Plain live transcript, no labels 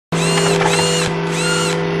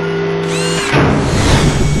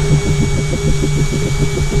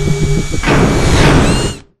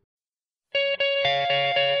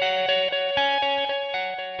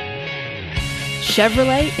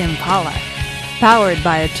Chevrolet Impala. Powered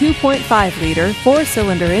by a 2.5-liter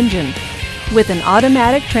four-cylinder engine with an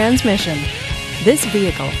automatic transmission. This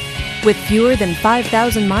vehicle, with fewer than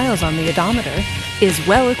 5,000 miles on the odometer, is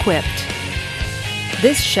well equipped.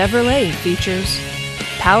 This Chevrolet features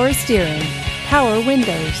power steering, power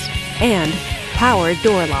windows, and power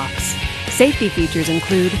door locks. Safety features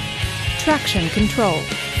include traction control,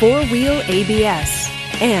 four-wheel ABS,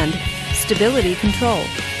 and stability control.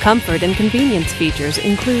 Comfort and convenience features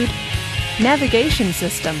include navigation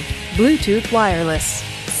system, Bluetooth wireless,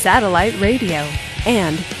 satellite radio,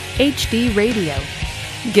 and HD radio.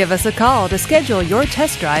 Give us a call to schedule your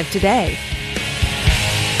test drive today.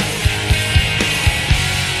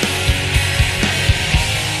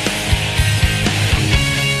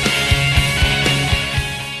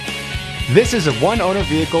 This is a one-owner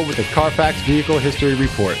vehicle with a Carfax Vehicle History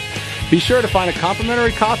Report. Be sure to find a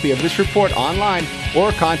complimentary copy of this report online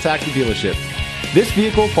or contact the dealership. This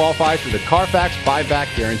vehicle qualifies for the Carfax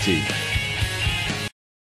Buyback Guarantee.